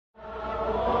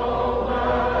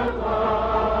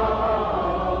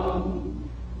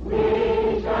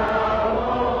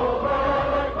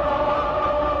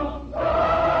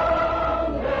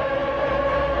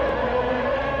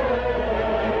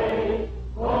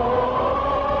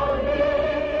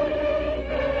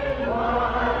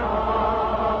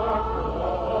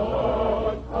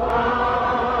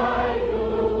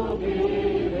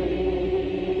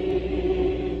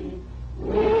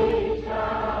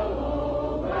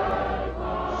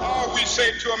we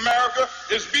say to America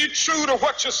is be true to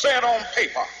what you said on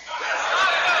paper.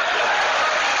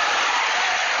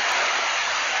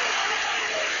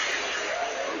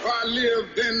 If I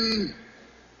lived in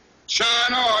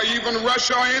China or even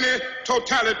Russia or any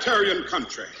totalitarian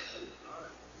country,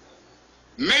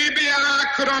 maybe I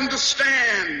could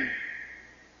understand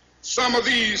some of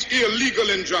these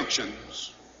illegal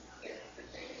injunctions.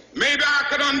 Maybe I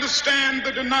could understand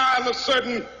the denial of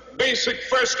certain basic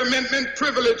First Amendment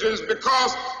privileges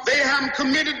because they haven't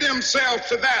committed themselves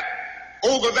to that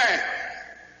over there.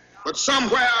 But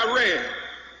somewhere I read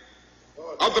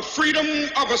of the freedom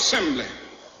of assembly.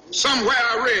 Somewhere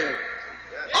I read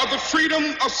of the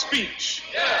freedom of speech.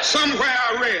 Somewhere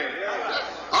I read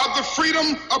of the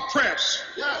freedom of press.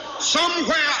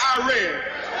 Somewhere I read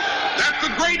that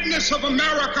the greatness of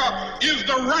America is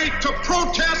the right to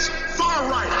protest far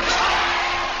right.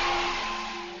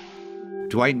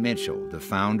 Dwight Mitchell, the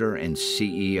founder and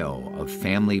CEO of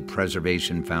Family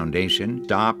Preservation Foundation,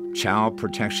 stopped child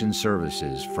protection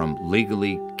services from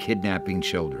legally kidnapping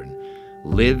children,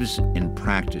 lives and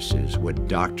practices what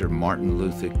Dr. Martin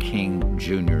Luther King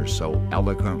Jr. so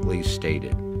eloquently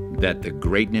stated, that the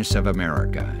greatness of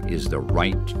America is the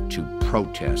right to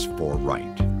protest for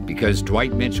right. Because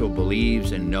Dwight Mitchell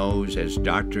believes and knows, as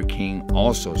Dr. King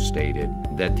also stated,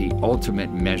 that the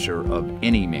ultimate measure of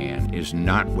any man is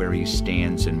not where he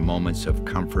stands in moments of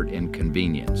comfort and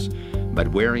convenience, but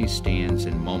where he stands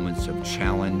in moments of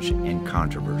challenge and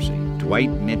controversy. Dwight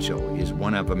Mitchell is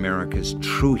one of America's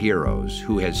true heroes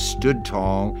who has stood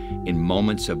tall in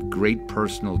moments of great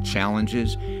personal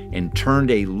challenges and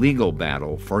turned a legal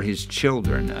battle for his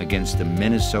children against the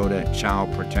Minnesota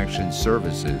Child Protection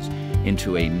Services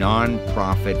into a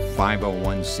non-profit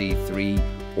 501c3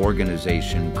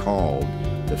 organization called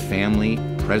the Family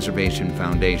Preservation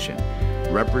Foundation,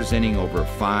 representing over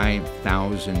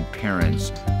 5,000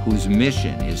 parents whose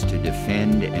mission is to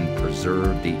defend and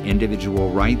preserve the individual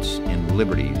rights and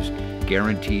liberties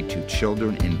guaranteed to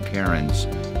children and parents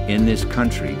in this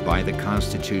country by the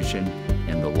Constitution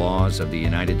and the laws of the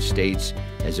United States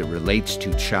as it relates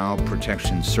to child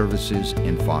protection services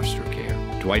and foster care.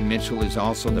 Dwight Mitchell is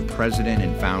also the president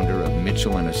and founder of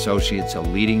Mitchell & Associates, a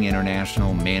leading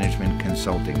international management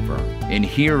consulting firm. And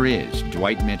here is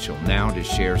Dwight Mitchell now to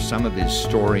share some of his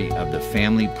story of the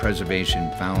Family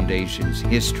Preservation Foundation's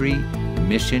history,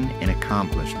 mission, and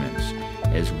accomplishments,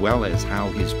 as well as how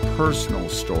his personal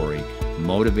story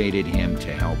motivated him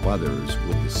to help others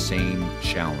with the same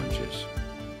challenges.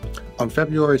 On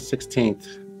February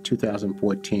 16th,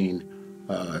 2014,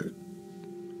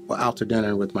 out to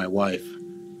dinner with my wife,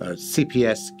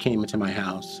 CPS came into my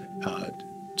house,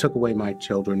 took away my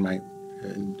children,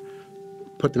 and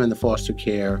put them in the foster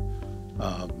care.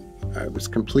 I was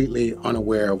completely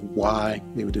unaware of why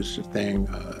they would do such a thing.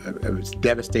 I was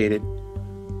devastated.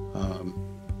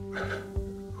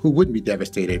 Who wouldn't be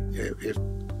devastated if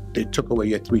they took away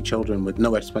your 3 children with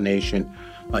no explanation?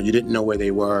 You didn't know where they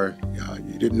were.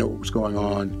 You didn't know what was going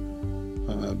on.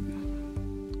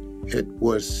 It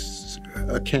was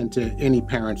akin to any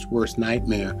parent's worst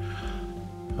nightmare.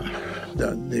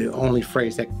 The only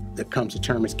phrase that comes to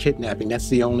term is kidnapping. That's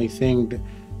the only thing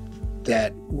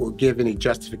that will give any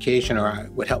justification or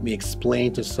would help me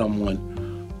explain to someone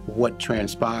what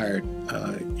transpired.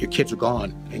 Your kids are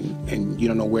gone, and you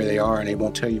don't know where they are, and they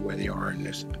won't tell you where they are in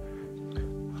this.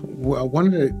 Well,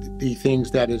 one of the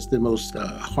things that is the most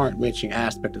heart-wrenching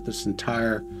aspect of this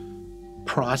entire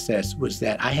process was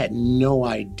that I had no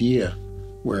idea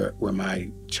where my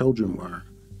children were.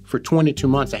 For 22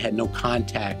 months, I had no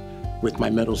contact with my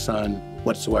middle son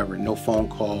whatsoever. No phone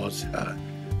calls,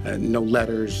 no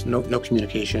letters, no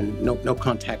communication, no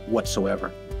contact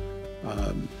whatsoever.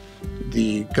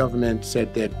 The government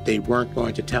said that they weren't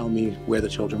going to tell me where the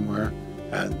children were.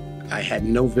 I had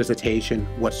no visitation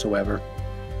whatsoever.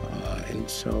 And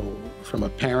so from a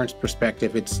parent's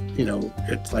perspective, it's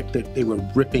like they were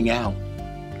ripping out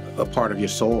a part of your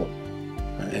soul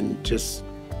and just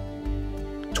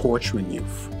torturing you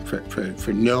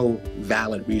for no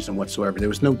valid reason whatsoever. There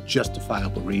was no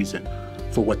justifiable reason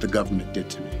for what the government did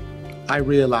to me. I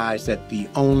realized that the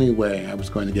only way I was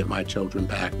going to get my children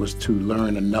back was to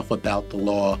learn enough about the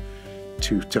law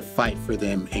to fight for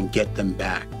them and get them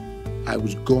back. I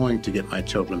was going to get my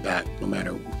children back no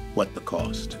matter what the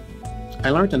cost. I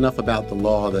learned enough about the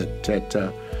law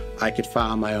that I could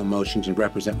file my own motions and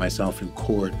represent myself in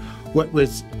court. What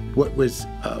was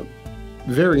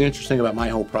very interesting about my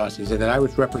whole process is that I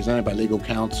was represented by legal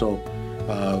counsel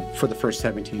for the first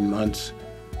 17 months.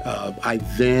 I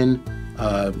then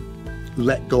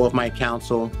let go of my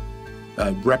counsel,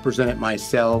 represented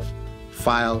myself,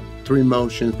 filed 3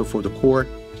 motions before the court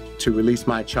to release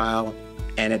my child.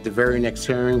 And at the very next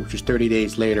hearing, which was 30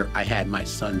 days later, I had my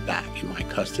son back in my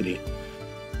custody.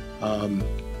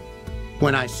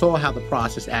 When I saw how the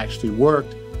process actually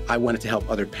worked, I wanted to help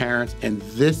other parents, and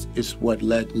this is what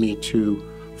led me to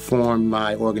form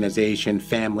my organization,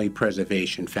 Family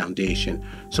Preservation Foundation,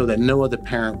 so that no other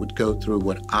parent would go through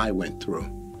what I went through.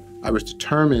 I was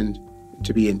determined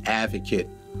to be an advocate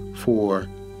for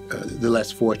the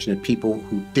less fortunate people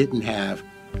who didn't have,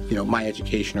 my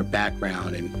education or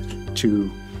background, and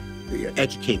to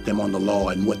educate them on the law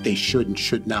and what they should and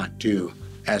should not do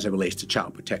as it relates to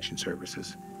child protection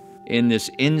services. In this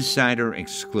insider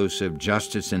exclusive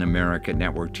Justice in America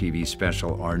Network TV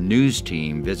special, our news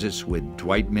team visits with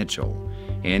Dwight Mitchell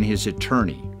and his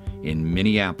attorney in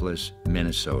Minneapolis,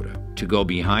 Minnesota, to go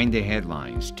behind the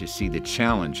headlines to see the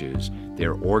challenges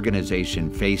their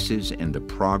organization faces and the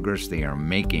progress they are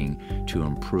making to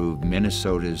improve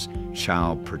Minnesota's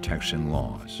child protection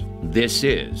laws. This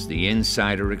is the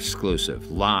Insider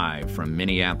Exclusive, live from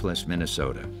Minneapolis,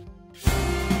 Minnesota.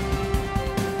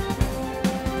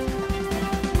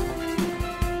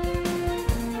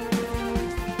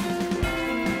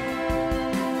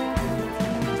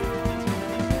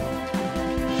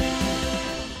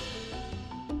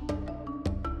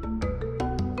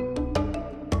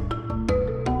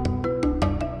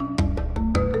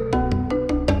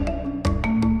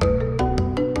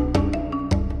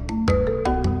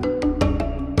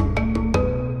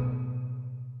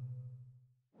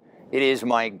 It is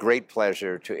my great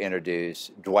pleasure to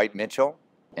introduce Dwight Mitchell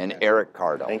and Erick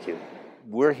Kaardal. Thank you.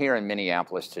 We're here in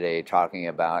Minneapolis today talking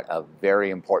about a very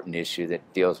important issue that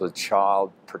deals with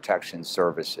child protection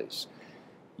services.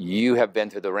 You have been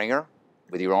through the ringer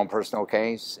with your own personal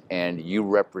case, and you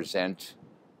represent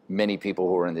many people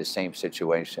who are in the same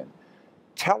situation.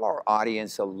 Tell our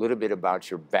audience a little bit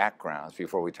about your backgrounds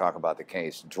before we talk about the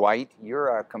case. Dwight,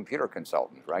 you're a computer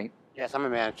consultant, right? Yes, I'm a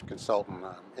managed consultant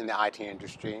in the IT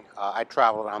industry. I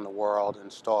travel around the world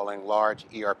installing large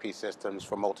ERP systems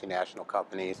for multinational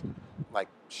companies like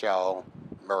Shell,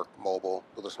 Merck, Mobil.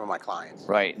 Those are some of my clients.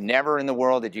 Right. Never in the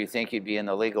world did you think you'd be in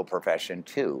the legal profession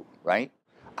too, right?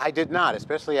 I did not,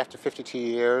 especially after 52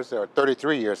 years, or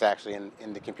 33 years actually,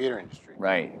 in the computer industry.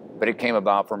 Right. But it came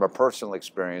about from a personal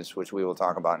experience, which we will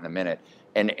talk about in a minute.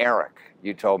 And Erick,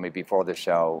 you told me before the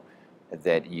show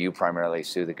that you primarily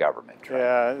sue the government, right?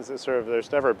 Yeah, it's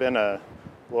there's never been a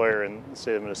lawyer in the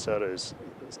state of Minnesota who's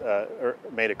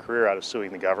made a career out of suing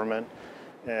the government.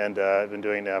 And I've been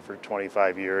doing that for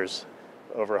 25 years,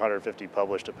 over 150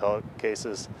 published appellate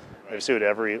cases. I've sued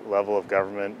every level of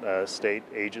government, state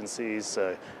agencies,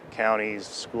 counties,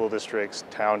 school districts,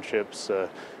 townships,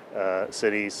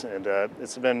 cities, and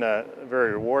it's been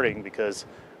very rewarding because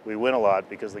we win a lot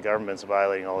because the government's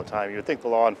violating all the time. You would think the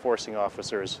law enforcing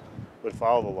officers would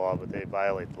follow the law, but they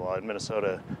violate the law. In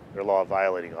Minnesota, they're law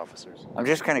violating officers. I'm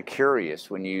just kind of curious,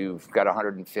 when you've got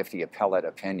 150 appellate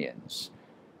opinions,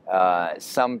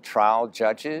 some trial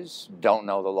judges don't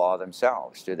know the law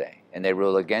themselves, do they? And they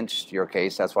rule against your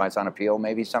case. That's why it's on appeal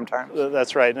maybe sometimes?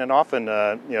 That's right. And often,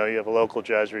 you have a local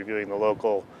judge reviewing the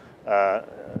local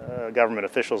government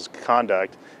officials'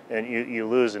 conduct, and you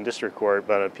lose in district court,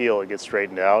 but on appeal it gets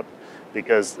straightened out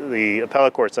because the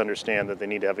appellate courts understand that they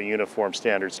need to have a uniform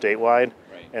standard statewide,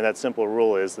 right. And that simple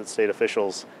rule is that state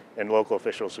officials and local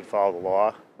officials should follow the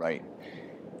law. Right.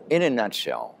 In a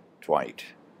nutshell, Dwight,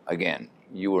 again,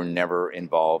 you were never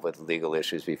involved with legal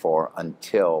issues before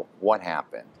until what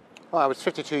happened? Well, I was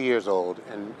 52 years old,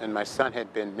 and my son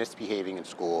had been misbehaving in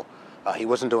school. He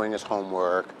wasn't doing his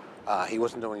homework. He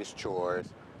wasn't doing his chores.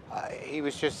 He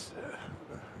was just,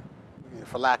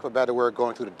 for lack of a better word,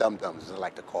 going through the dum-dums, as I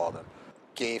like to call them.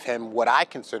 Gave him what I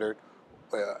considered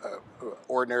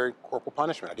ordinary corporal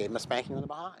punishment. I gave him a spanking on the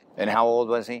behind. And how old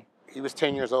was he? He was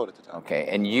 10 years old at the time. Okay,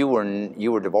 and you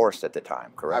were divorced at the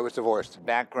time, correct? I was divorced.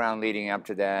 Background leading up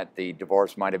to that, the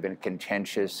divorce might have been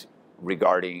contentious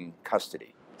regarding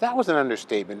custody. That was an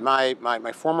understatement.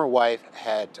 My former wife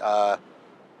had,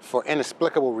 for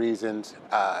inexplicable reasons,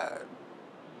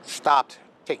 stopped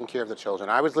taking care of the children.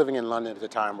 I was living in London at the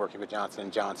time, working with Johnson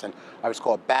 & Johnson. I was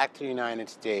called back to the United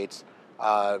States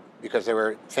because there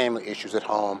were family issues at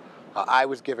home. I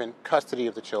was given custody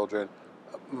of the children.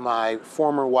 My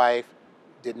former wife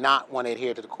did not want to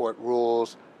adhere to the court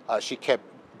rules. She kept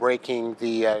breaking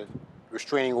the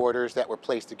restraining orders that were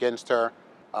placed against her.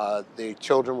 The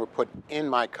children were put in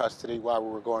my custody while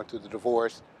we were going through the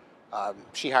divorce.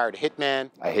 She hired a hitman.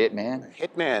 A hitman? A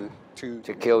hitman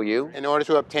to kill you? In order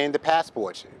to obtain the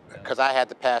passports, because I had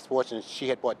the passports and she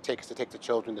had bought tickets to take the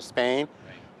children to Spain.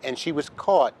 Right. And she was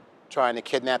caught trying to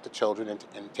kidnap the children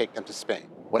and take them to Spain.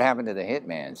 What happened to the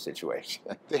hitman situation?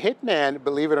 The hitman,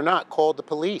 believe it or not, called the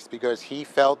police because he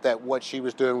felt that what she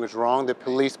was doing was wrong. The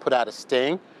police put out a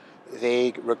sting.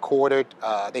 They recorded,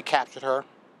 they captured her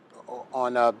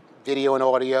on video and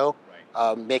audio,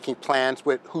 making plans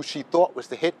with who she thought was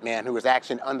the hitman, who was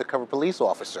actually an undercover police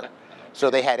officer. So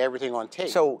they had everything on tape.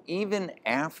 So even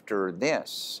after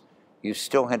this, you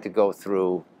still had to go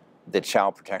through the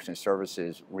Child Protection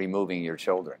Services removing your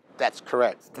children. That's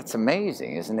correct. That's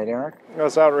amazing, isn't it, Eric? No,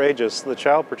 it's outrageous. The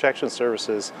Child Protection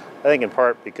Services, I think in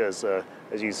part because,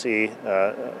 as you see,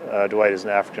 Dwight is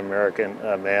an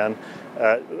African-American man,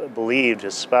 believed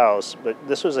his spouse, but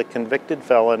this was a convicted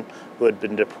felon who had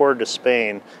been deported to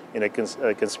Spain in a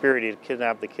conspiracy to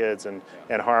kidnap the kids and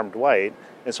harm Dwight.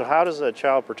 And so how does a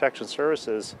Child Protection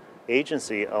Services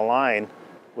agency align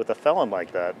with a felon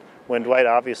like that, when Dwight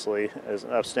obviously is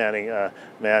an upstanding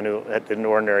man who had an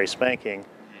ordinary spanking,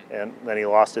 and then he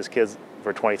lost his kids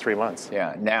for 23 months.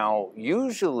 Yeah. Now,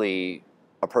 usually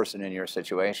a person in your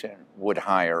situation would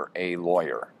hire a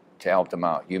lawyer to help them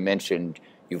out. You mentioned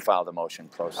you filed a motion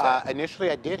pro se. Initially,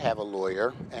 I did have a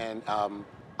lawyer, and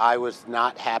I was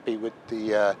not happy with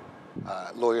the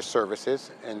lawyer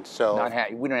services, and so...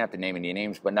 We don't have to name any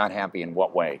names, but not happy in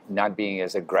what way? Not being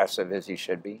as aggressive as he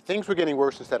should be? Things were getting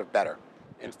worse instead of better.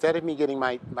 Instead of me getting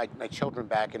my children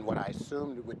back in what I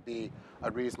assumed would be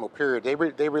a reasonable period,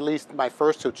 they released my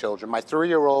first two children. My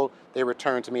 3-year-old, they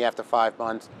returned to me after 5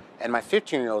 months, and my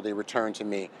 15-year-old, they returned to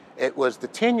me. It was the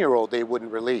 10-year-old they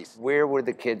wouldn't release. Where were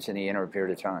the kids in the interim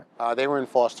period of time? They were in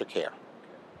foster care.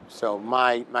 So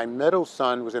my middle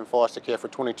son was in foster care for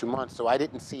 22 months, so I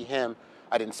didn't see him.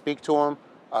 I didn't speak to him.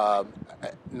 I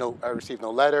received no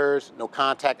letters, no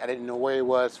contact. I didn't know where he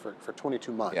was for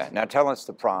 22 months. Yeah. Now tell us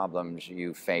the problems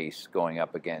you face going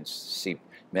up against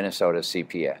Minnesota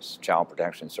CPS, Child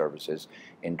Protection Services,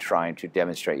 in trying to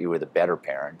demonstrate you were the better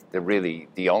parent,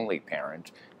 the only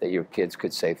parent that your kids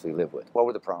could safely live with. What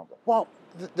were the problems? Well,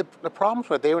 the problems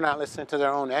were they were not listening to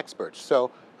their own experts. So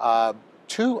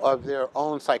 2 of their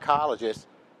own psychologists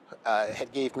had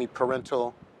gave me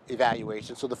parental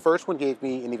evaluation. So the first one gave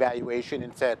me an evaluation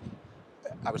and said,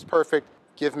 I was perfect,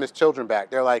 give him his children back.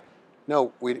 They're like,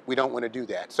 no, we don't want to do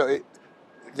that. So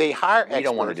they hire experts. You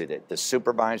don't want to do that. The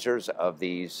supervisors of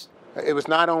these... It was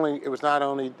not only the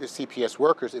CPS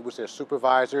workers, it was their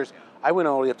supervisors. I went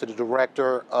all the way up to the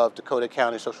director of Dakota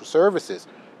County Social Services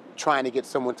trying to get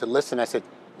someone to listen. I said,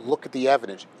 look at the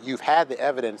evidence. You've had the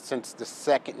evidence since the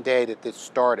second day that this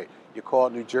started. You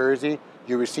called New Jersey,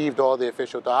 you received all the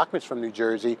official documents from New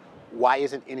Jersey. Why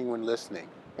isn't anyone listening?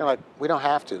 They're like, we don't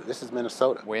have to. This is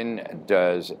Minnesota. When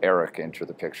does Eric enter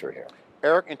the picture here?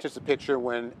 Eric enters the picture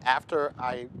when, after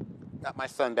I got my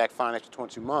son back finally after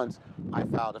 22 months, I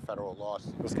filed a federal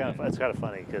lawsuit. It's kind of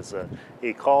funny because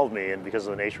he called me, and because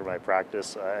of the nature of my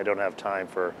practice, I don't have time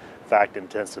for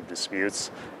fact-intensive disputes,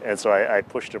 and so I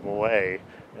pushed him away.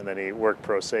 And then he worked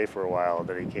pro se for a while, and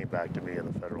then he came back to me in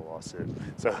the federal lawsuit.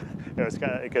 So it was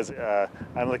kind of because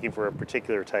I'm looking for a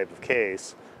particular type of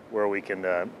case where we can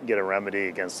get a remedy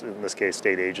against, in this case,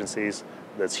 state agencies.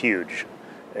 That's huge,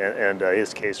 and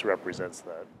his case represents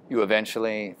that. You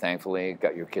eventually, thankfully,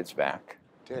 got your kids back.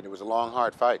 Did. It was a long,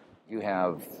 hard fight. You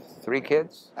have 3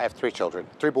 kids? I have 3 children,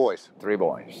 3 boys. 3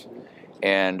 boys.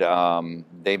 And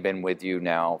they've been with you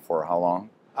now for how long?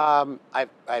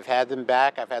 I've had them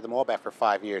back. I've had them all back for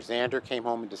 5 years. Xander came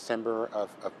home in December of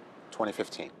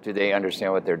 2015. Do they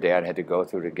understand what their dad had to go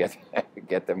through to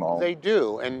get them home? They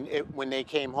do. And when they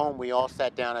came home, we all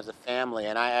sat down as a family,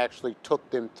 and I actually took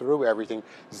them through everything.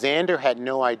 Xander had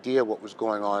no idea what was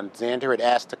going on. Xander had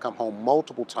asked to come home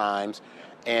multiple times,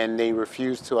 and they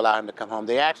refused to allow him to come home.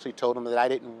 They actually told him that I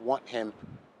didn't want him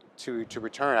to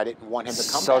return. I didn't want him to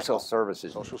come back. Social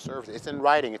services. Social services. It's in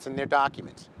writing. It's in their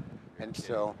documents. And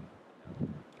so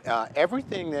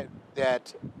everything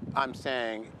that I'm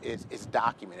saying is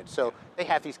documented. So they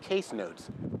have these case notes.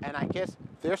 And I guess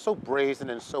they're so brazen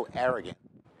and so arrogant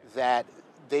that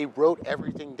they wrote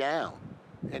everything down.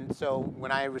 And so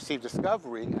when I received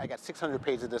discovery, I got 600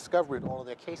 pages of discovery with all of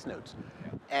their case notes.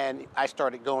 And I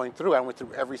started going through. I went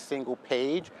through every single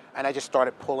page, and I just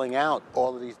started pulling out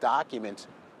all of these documents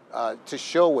to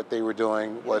show what they were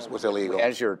doing was illegal.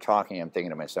 As you're talking, I'm thinking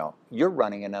to myself, you're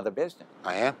running another business.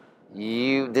 I am.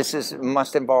 This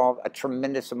must involve a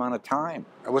tremendous amount of time.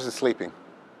 I wasn't sleeping.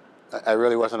 I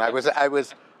really wasn't. I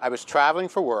was traveling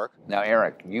for work. Now,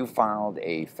 Eric, you filed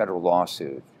a federal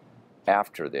lawsuit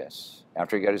after this,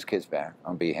 after he got his kids back,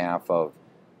 on behalf of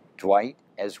Dwight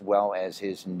as well as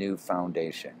his new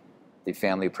foundation, the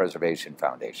Family Preservation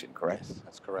Foundation, correct? Yes,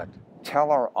 that's correct.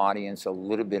 Tell our audience a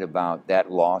little bit about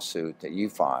that lawsuit that you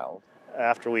filed.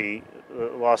 after the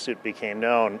lawsuit became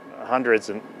known, hundreds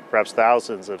and perhaps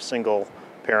thousands of single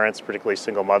parents, particularly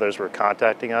single mothers, were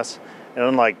contacting us. And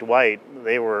unlike Dwight,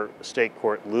 they were state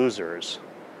court losers,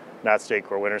 not state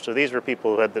court winners. So these were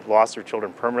people who had lost their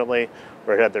children permanently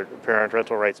or had their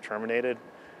parental rights terminated.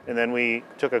 And then we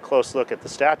took a close look at the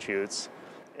statutes.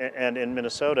 And in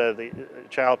Minnesota, the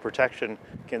child protection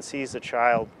can seize a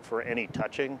child for any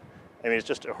touching. I mean, it's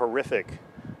just a horrific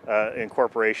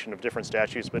incorporation of different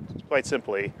statutes, but quite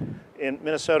simply, in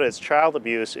Minnesota, it's child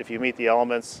abuse if you meet the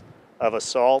elements of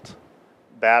assault,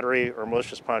 battery, or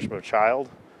malicious punishment of a child,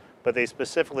 but they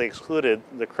specifically excluded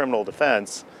the criminal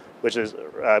defense, which is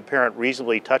a parent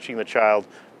reasonably touching the child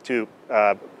to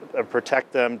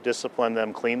protect them, discipline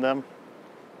them, clean them.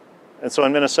 And so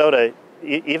in Minnesota,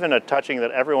 even a touching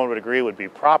that everyone would agree would be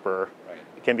proper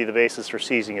can be the basis for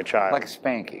seizing a child. Like a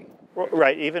spanking.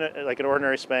 Right, even like an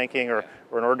ordinary spanking or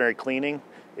an ordinary cleaning.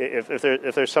 If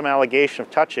there's some allegation of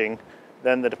touching,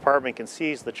 then the department can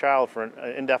seize the child for an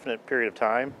indefinite period of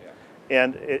time. Yeah.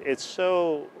 And it's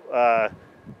so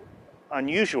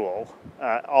unusual.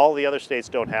 All the other states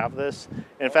don't have this.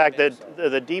 In fact,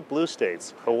 the deep blue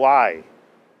states, Hawaii,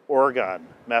 Oregon,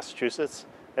 Massachusetts,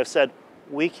 have said,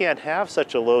 we can't have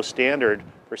such a low standard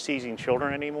for seizing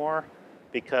children anymore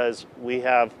because we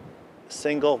have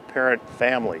single-parent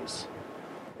families.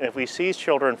 And if we seize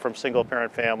children from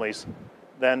single-parent families,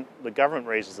 then the government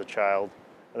raises the child,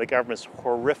 and the government's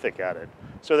horrific at it.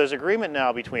 So there's agreement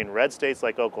now between red states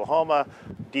like Oklahoma,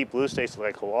 deep blue states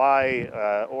like Hawaii,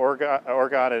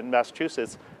 Oregon, and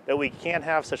Massachusetts that we can't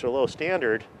have such a low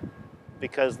standard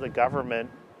because the government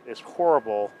is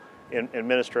horrible in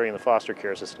administering the foster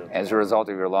care system. As a result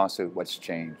of your lawsuit, what's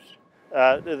changed?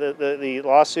 The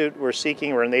lawsuit we're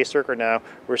seeking, we're in the 8th Circuit now,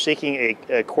 we're seeking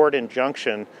a court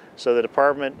injunction so the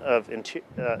Department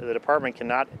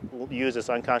cannot use this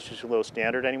unconstitutional low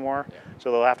standard anymore,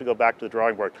 so they'll have to go back to the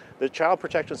drawing board. The Child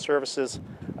Protection Services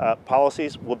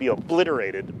policies will be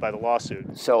obliterated by the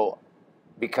lawsuit. So,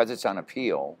 because it's on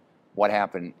appeal, what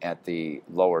happened at the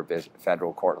lower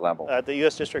federal court level? At the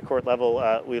U.S. District Court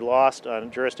level, we lost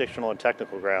on jurisdictional and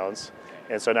technical grounds,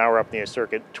 and so now we're up in the 8th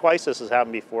Circuit. Twice this has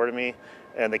happened before to me,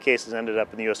 and the case has ended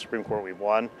up in the U.S. Supreme Court. We've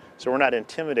won. So we're not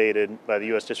intimidated by the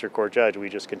U.S. District Court judge. We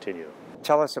just continue.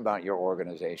 Tell us about your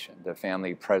organization, the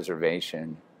Family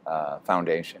Preservation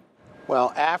Foundation.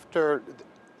 Well, after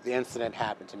the incident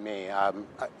happened to me,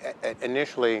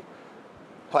 initially,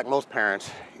 like most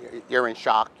parents, you're in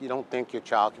shock. You don't think your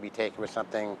child can be taken for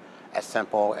something as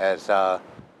simple as a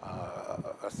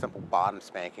simple bottom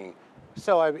spanking.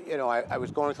 So I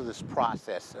was going through this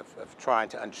process of trying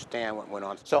to understand what went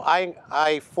on. So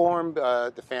I formed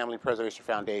the Family Preservation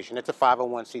Foundation. It's a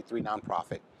 501c3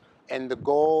 nonprofit, and the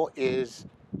goal is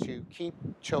to keep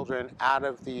children out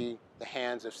of the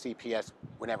hands of CPS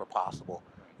whenever possible.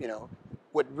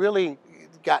 What really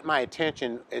got my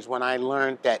attention is when I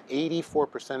learned that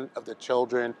 84% of the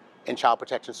children in Child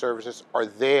Protection Services are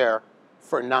there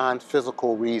for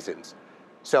non-physical reasons.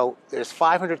 So there's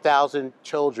 500,000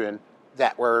 children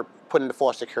that were put into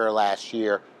foster care last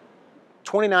year.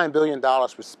 $29 billion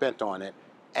was spent on it,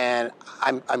 and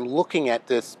I'm looking at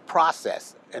this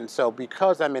process. And so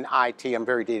because I'm in IT, I'm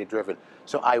very data-driven.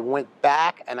 So I went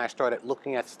back and I started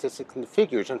looking at statistics and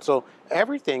figures. And so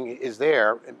everything is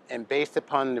there, and based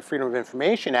upon the Freedom of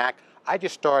Information Act, I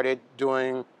just started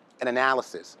doing an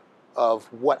analysis of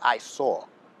what I saw.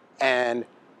 And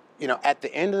at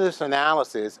the end of this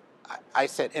analysis, I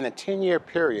said in a 10-year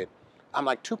period, I'm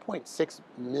like 2.6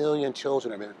 million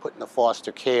children have been put into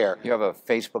foster care. You have a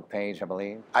Facebook page, I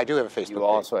believe? I do have a Facebook page. You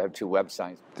also have 2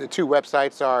 websites. The 2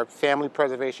 websites are Family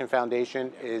Preservation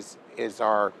Foundation is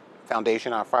our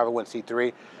foundation, our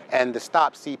 501c3, and the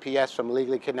Stop CPS from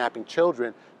Illegally Kidnapping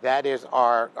Children, that is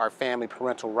our family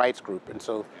parental rights group. And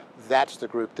so that's the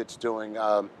group that's doing,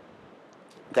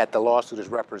 that the lawsuit is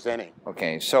representing.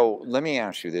 Okay, so let me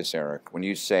ask you this, Eric. When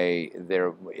you say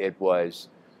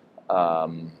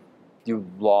you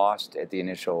lost at the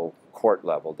initial court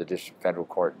level, the federal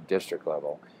court district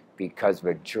level, because of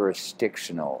a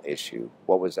jurisdictional issue.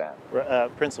 What was that?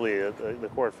 Principally, the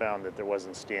court found that there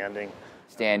wasn't standing.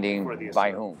 Standing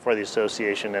by whom? For the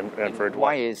association and for Dwight.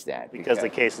 Why is that? Because the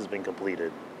case has been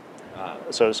completed.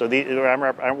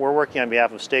 We're working on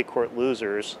behalf of state court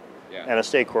losers and a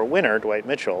state court winner, Dwight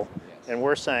Mitchell, and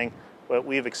we're saying, well,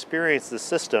 we've experienced the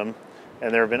system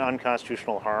and there have been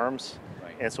unconstitutional harms,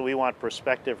 and so we want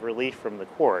prospective relief from the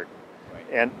court.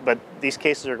 But these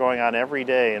cases are going on every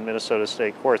day in Minnesota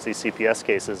state courts, these CPS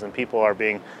cases, and people are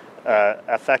being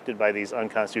affected by these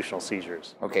unconstitutional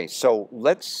seizures. Okay, so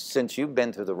since you've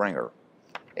been through the ringer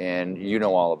and you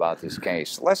know all about this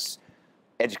case, let's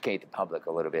educate the public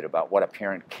a little bit about what a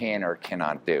parent can or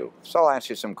cannot do. So I'll ask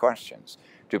you some questions.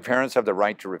 Do parents have the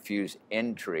right to refuse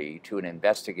entry to an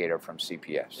investigator from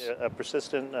CPS? A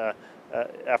persistent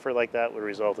effort like that would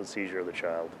result in seizure of the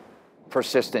child.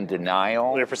 Persistent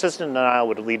denial? A persistent denial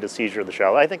would lead to seizure of the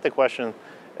child. I think the question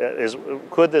is,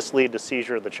 could this lead to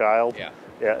seizure of the child?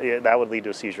 Yeah, that would lead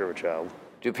to a seizure of a child.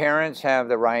 Do parents have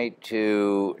the right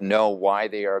to know why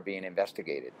they are being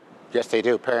investigated? Yes, they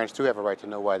do. Parents do have a right to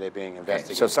know why they're being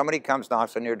investigated. So somebody comes,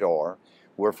 knocks on your door,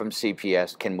 we're from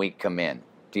CPS, can we come in?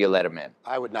 Do you let them in?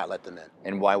 I would not let them in.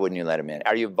 And why wouldn't you let them in?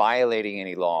 Are you violating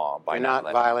any law by not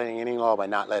violating any law by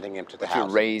not letting him to the house? You're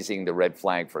raising the red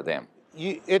flag for them.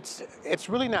 It's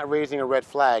really not raising a red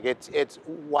flag. It's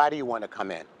why do you want to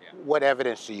come in? Yeah. What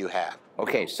evidence do you have?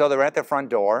 Okay, so they're at the front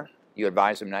door. You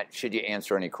advise them not, should you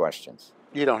answer any questions?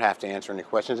 You don't have to answer any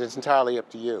questions. It's entirely up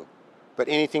to you. But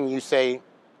anything you say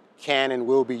can and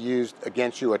will be used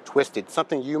against you or twisted.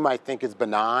 Something you might think is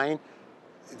benign,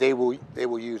 they will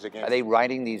use against you. Are they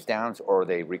writing these down or are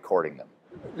they recording them?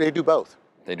 They do both.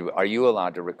 They do. Are you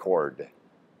allowed to record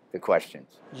the questions?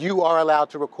 You are allowed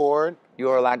to record. You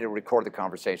are allowed to record the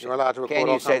conversation. You're allowed to record. Can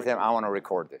you say to them, I want to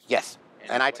record this? Yes.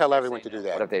 And I tell everyone to do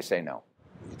that. What if they say no?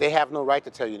 They have no right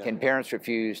to tell you no. Can parents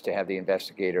refuse to have the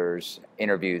investigators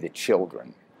interview the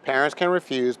children? Parents can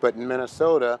refuse, but in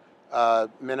Minnesota,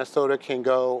 Minnesota can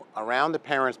go around the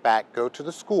parents' back, go to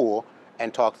the school,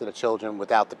 and talk to the children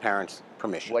without the parents'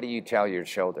 permission. What do you tell your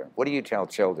children? What do you tell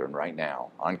children right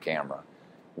now on camera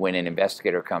when an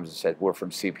investigator comes and says, we're from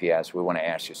CPS, we want to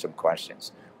ask you some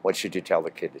questions? What should you tell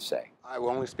the kid to say? I will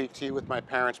only speak to you with my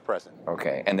parents present.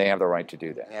 Okay, and they have the right to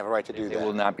do that? They have a right to do that. They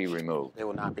will not be removed? They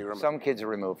will not be removed. Some kids are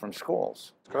removed from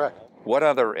schools. Correct. What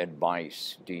other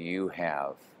advice do you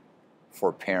have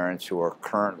for parents who are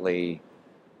currently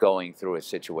going through a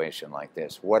situation like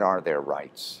this? What are their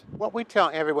rights? What we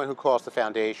tell everyone who calls the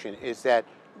foundation is that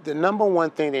the number one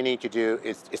thing they need to do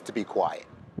is to be quiet.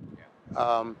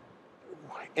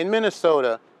 In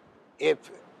Minnesota, if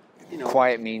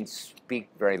quiet means speak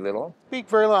very little. Speak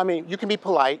very little. I mean, you can be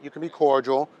polite, you can be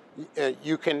cordial.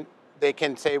 They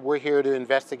can say we're here to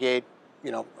investigate,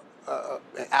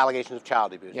 allegations of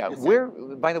child abuse. Yeah.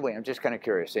 By the way, I'm just kind of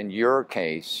curious. In your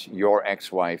case, your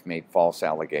ex-wife made false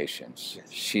allegations.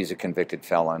 Yes. She's a convicted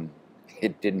felon.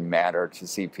 It didn't matter to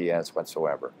CPS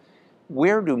whatsoever.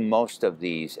 Where do most of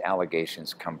these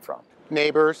allegations come from?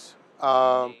 Neighbors.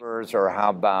 Neighbors, or how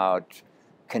about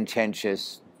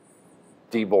contentious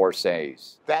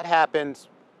divorcees? That happens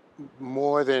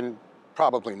more than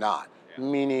probably not. Yeah.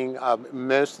 Meaning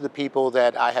most of the people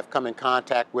that I have come in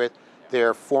contact with,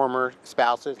 their former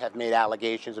spouses have made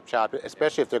allegations of child abuse,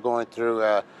 especially if they're going through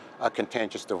a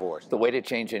contentious divorce. The way to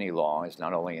change any law is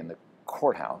not only in the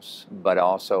courthouse, but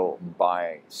also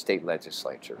by state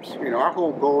legislatures. Our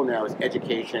whole goal now is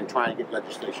education and trying to get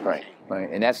legislation. Right.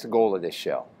 And that's the goal of this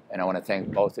show. And I want to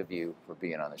thank both of you for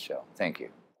being on the show. Thank you.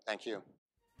 Thank you.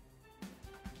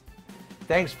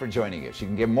 Thanks for joining us. You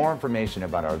can get more information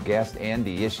about our guest and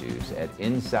the issues at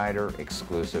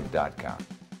insiderexclusive.com.